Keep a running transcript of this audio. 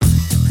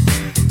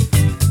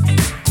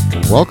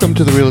Welcome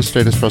to the Real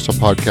Estate Espresso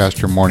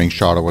Podcast, your morning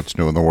shot of what's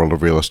new in the world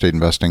of real estate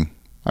investing.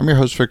 I'm your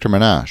host, Victor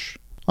Menashe.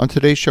 On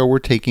today's show, we're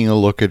taking a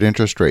look at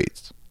interest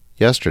rates.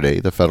 Yesterday,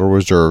 the Federal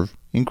Reserve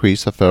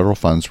increased the federal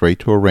funds rate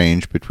to a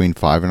range between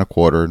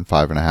 5.25% and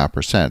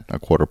 5.5%, a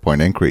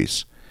quarter-point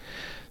increase.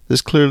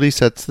 This clearly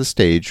sets the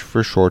stage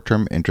for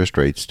short-term interest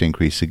rates to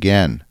increase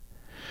again.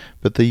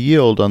 But the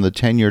yield on the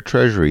 10-year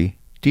Treasury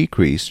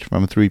decreased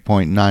from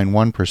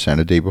 3.91%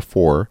 a day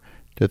before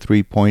to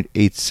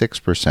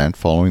 3.86%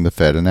 following the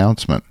Fed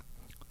announcement.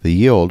 The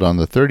yield on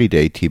the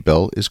 30-day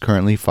Tbill is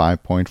currently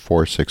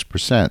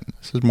 5.46%.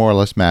 This is more or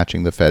less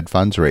matching the Fed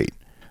funds rate.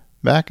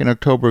 Back in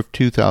October of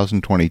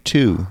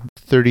 2022,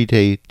 the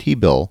 30-day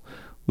Tbill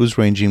was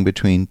ranging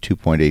between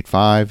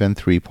 2.85 and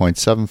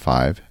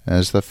 3.75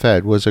 as the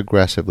Fed was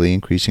aggressively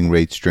increasing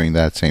rates during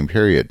that same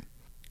period.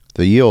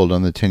 The yield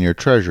on the 10-year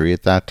Treasury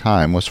at that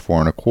time was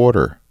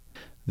 4.25.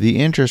 The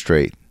interest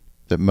rate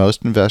that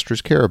most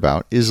investors care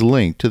about is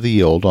linked to the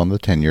yield on the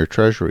 10-year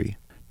Treasury.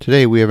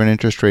 Today we have an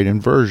interest rate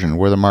inversion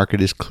where the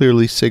market is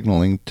clearly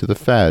signaling to the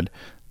Fed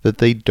that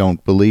they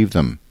don't believe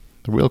them.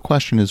 The real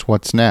question is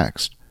what's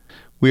next?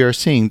 We are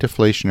seeing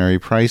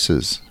deflationary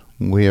prices.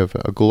 We have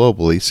a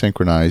globally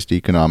synchronized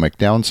economic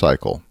down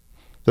cycle.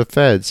 The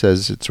Fed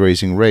says it's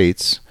raising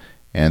rates,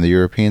 and the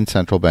European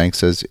Central Bank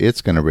says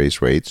it's going to raise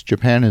rates.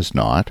 Japan is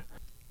not.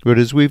 But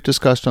as we've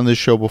discussed on this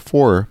show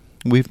before,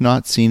 we've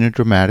not seen a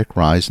dramatic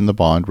rise in the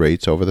bond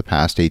rates over the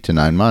past 8 to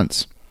 9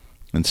 months.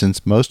 And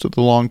since most of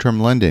the long-term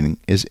lending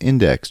is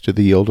indexed to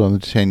the yield on the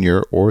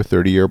 10-year or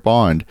 30-year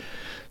bond,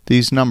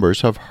 these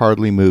numbers have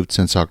hardly moved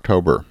since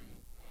October.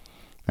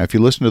 Now, if you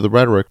listen to the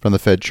rhetoric from the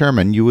Fed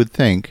chairman, you would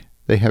think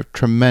they have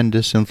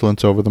tremendous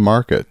influence over the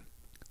market.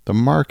 The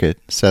market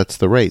sets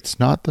the rates,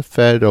 not the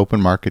Fed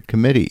Open Market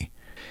Committee.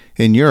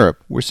 In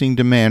Europe, we're seeing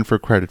demand for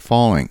credit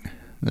falling.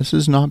 This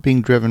is not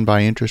being driven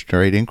by interest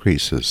rate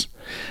increases.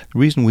 The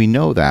reason we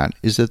know that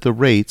is that the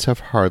rates have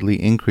hardly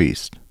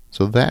increased.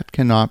 So that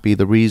cannot be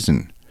the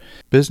reason.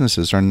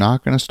 Businesses are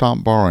not going to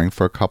stop borrowing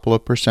for a couple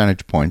of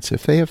percentage points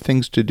if they have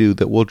things to do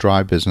that will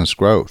drive business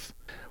growth.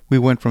 We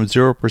went from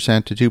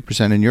 0% to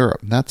 2% in Europe.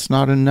 That's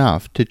not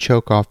enough to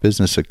choke off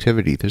business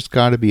activity. There's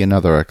got to be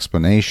another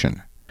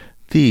explanation.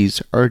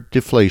 These are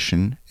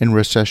deflation and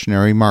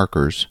recessionary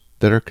markers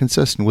that are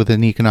consistent with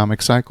an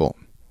economic cycle.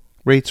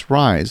 Rates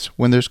rise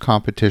when there's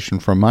competition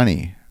for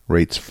money.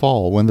 Rates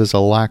fall when there's a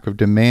lack of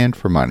demand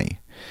for money.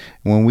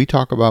 And when we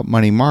talk about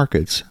money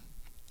markets,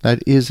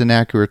 that is an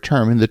accurate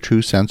term in the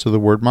true sense of the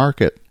word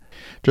market.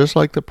 Just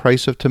like the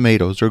price of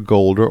tomatoes or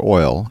gold or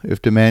oil,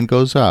 if demand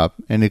goes up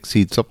and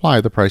exceeds supply,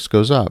 the price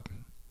goes up.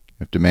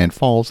 If demand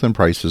falls, then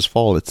prices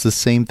fall. It's the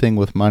same thing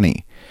with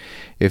money.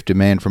 If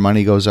demand for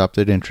money goes up,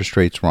 then interest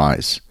rates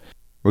rise.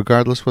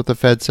 Regardless what the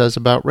Fed says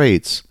about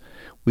rates,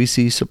 we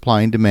see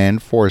supply and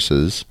demand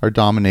forces are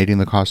dominating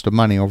the cost of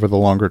money over the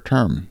longer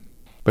term.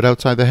 But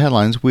outside the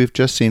headlines, we've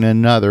just seen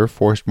another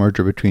forced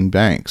merger between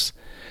banks.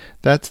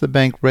 That's the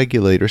bank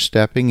regulator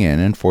stepping in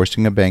and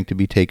forcing a bank to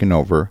be taken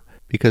over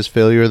because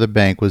failure of the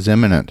bank was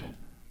imminent.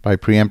 By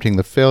preempting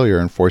the failure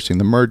and forcing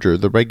the merger,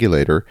 the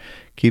regulator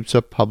keeps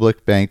a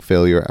public bank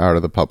failure out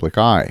of the public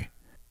eye.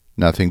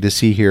 Nothing to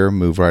see here,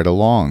 move right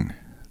along.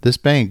 This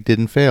bank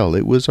didn't fail,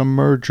 it was a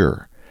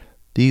merger.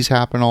 These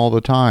happen all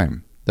the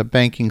time. The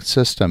banking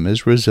system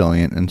is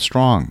resilient and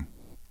strong.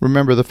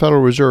 Remember, the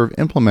Federal Reserve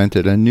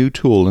implemented a new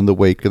tool in the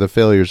wake of the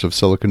failures of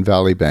Silicon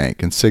Valley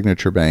Bank and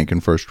Signature Bank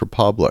and First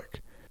Republic.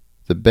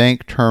 The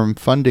Bank Term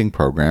Funding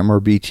Program,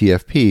 or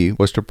BTFP,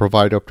 was to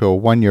provide up to a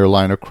 1-year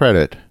line of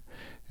credit,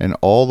 and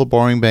all the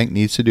borrowing bank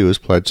needs to do is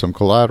pledge some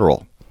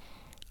collateral.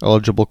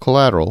 Eligible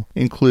collateral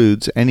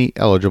includes any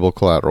eligible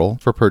collateral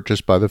for purchase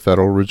by the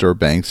Federal Reserve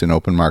banks in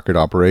open market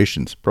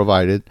operations,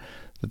 provided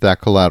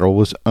that collateral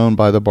was owned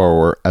by the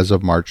borrower as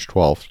of March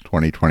 12,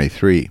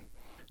 2023.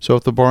 So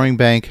if the borrowing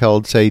bank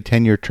held, say,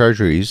 10-year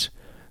treasuries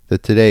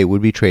that today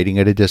would be trading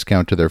at a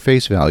discount to their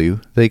face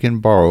value, they can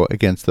borrow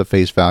against the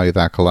face value of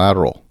that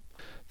collateral.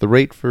 The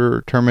rate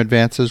for term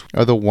advances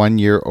are the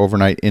 1-year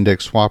overnight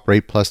index swap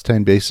rate plus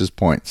 10 basis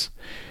points,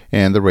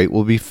 and the rate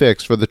will be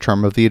fixed for the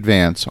term of the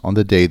advance on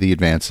the day the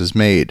advance is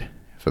made.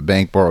 If a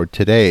bank borrowed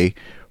today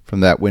from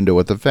that window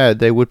at the Fed,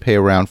 they would pay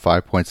around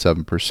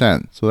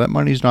 5.7%, so that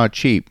money's not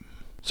cheap.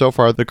 So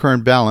far, the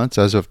current balance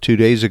as of 2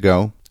 days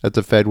ago at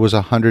the Fed was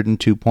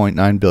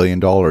 $102.9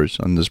 billion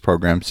on this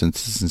program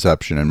since its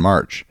inception in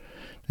March.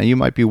 Now, you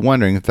might be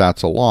wondering if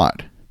that's a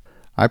lot.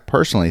 I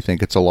personally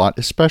think it's a lot,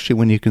 especially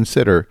when you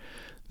consider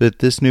that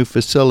this new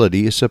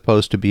facility is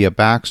supposed to be a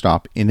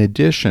backstop in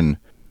addition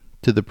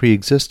to the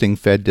pre-existing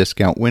Fed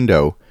discount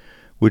window,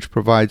 which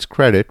provides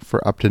credit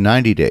for up to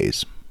 90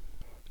 days.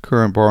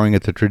 Current borrowing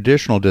at the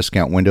traditional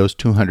discount window is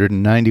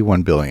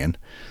 $291 billion.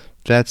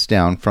 That's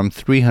down from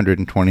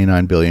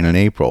 $329 billion in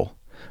April,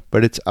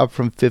 but it's up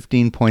from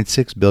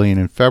 $15.6 billion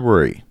in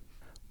February.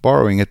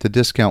 Borrowing at the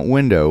discount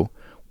window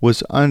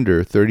was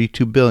under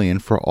 $32 billion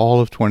for all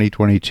of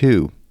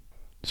 2022.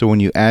 So when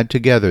you add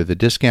together the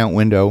discount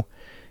window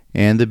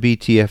and the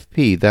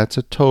BTFP, that's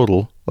a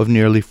total of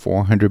nearly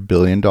 $400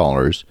 billion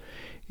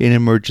in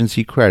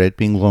emergency credit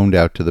being loaned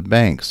out to the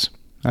banks.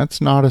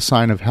 That's not a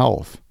sign of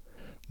health.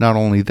 Not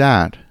only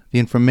that, the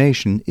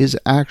information is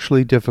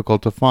actually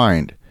difficult to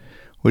find,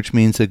 which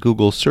means that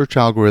Google's search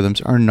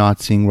algorithms are not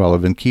seeing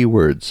relevant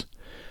keywords.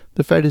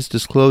 The Fed is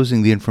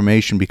disclosing the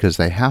information because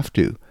they have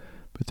to,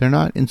 but they're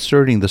not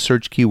inserting the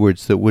search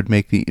keywords that would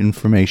make the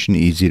information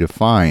easy to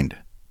find.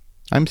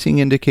 I'm seeing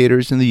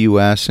indicators in the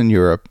US and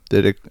Europe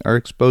that are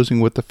exposing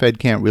what the Fed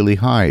can't really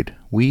hide.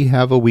 We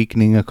have a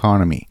weakening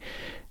economy,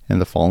 and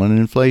the fall in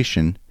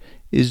inflation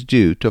is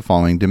due to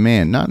falling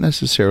demand, not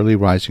necessarily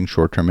rising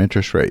short-term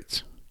interest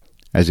rates.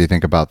 As you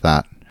think about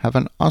that, have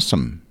an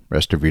awesome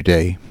rest of your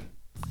day.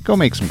 Go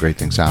make some great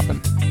things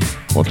happen.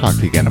 We'll talk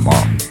to you again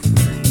tomorrow.